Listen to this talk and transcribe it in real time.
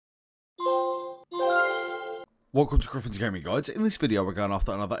Welcome to Griffin's Gaming Guides. In this video we're going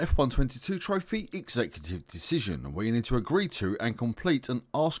after another F122 trophy executive decision where you need to agree to and complete an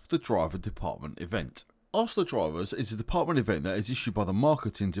Ask the Driver department event. Ask the Drivers is a department event that is issued by the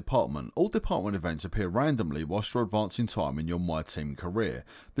marketing department. All department events appear randomly whilst you're advancing time in your My Team career.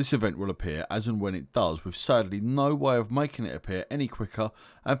 This event will appear as and when it does, with sadly no way of making it appear any quicker,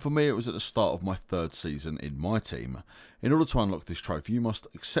 and for me it was at the start of my third season in My Team. In order to unlock this trophy you must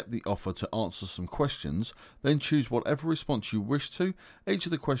accept the offer to answer some questions, then choose whatever response you wish to. Each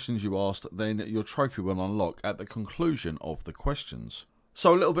of the questions you asked, then your trophy will unlock at the conclusion of the questions.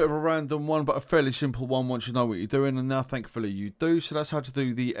 So a little bit of a random one, but a fairly simple one once you know what you're doing, and now thankfully you do. So that's how to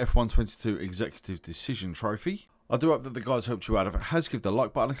do the F122 Executive Decision Trophy. I do hope that the guides helped you out. If it has, give the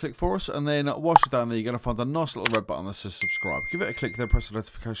like button a click for us, and then whilst you're down there you're going to find a nice little red button that says subscribe. Give it a click, then press the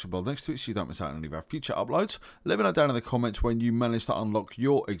notification bell next to it so you don't miss out on any of our future uploads. Let me know down in the comments when you manage to unlock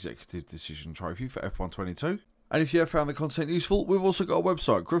your Executive Decision Trophy for F122. And if you have found the content useful, we've also got a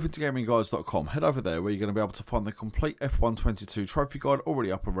website, griffinsgamingguides.com. Head over there where you're going to be able to find the complete F122 trophy guide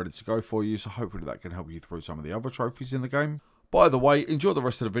already up and ready to go for you, so hopefully that can help you through some of the other trophies in the game. By the way, enjoy the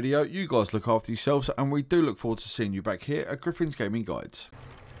rest of the video, you guys look after yourselves, and we do look forward to seeing you back here at Griffin's Gaming Guides.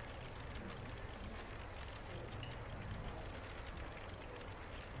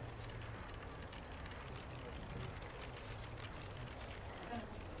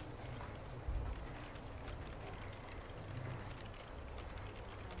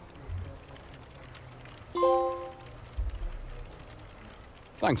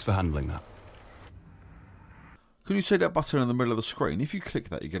 Thanks for handling that. Can you see that button in the middle of the screen? If you click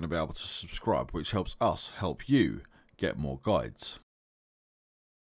that, you're going to be able to subscribe, which helps us help you get more guides.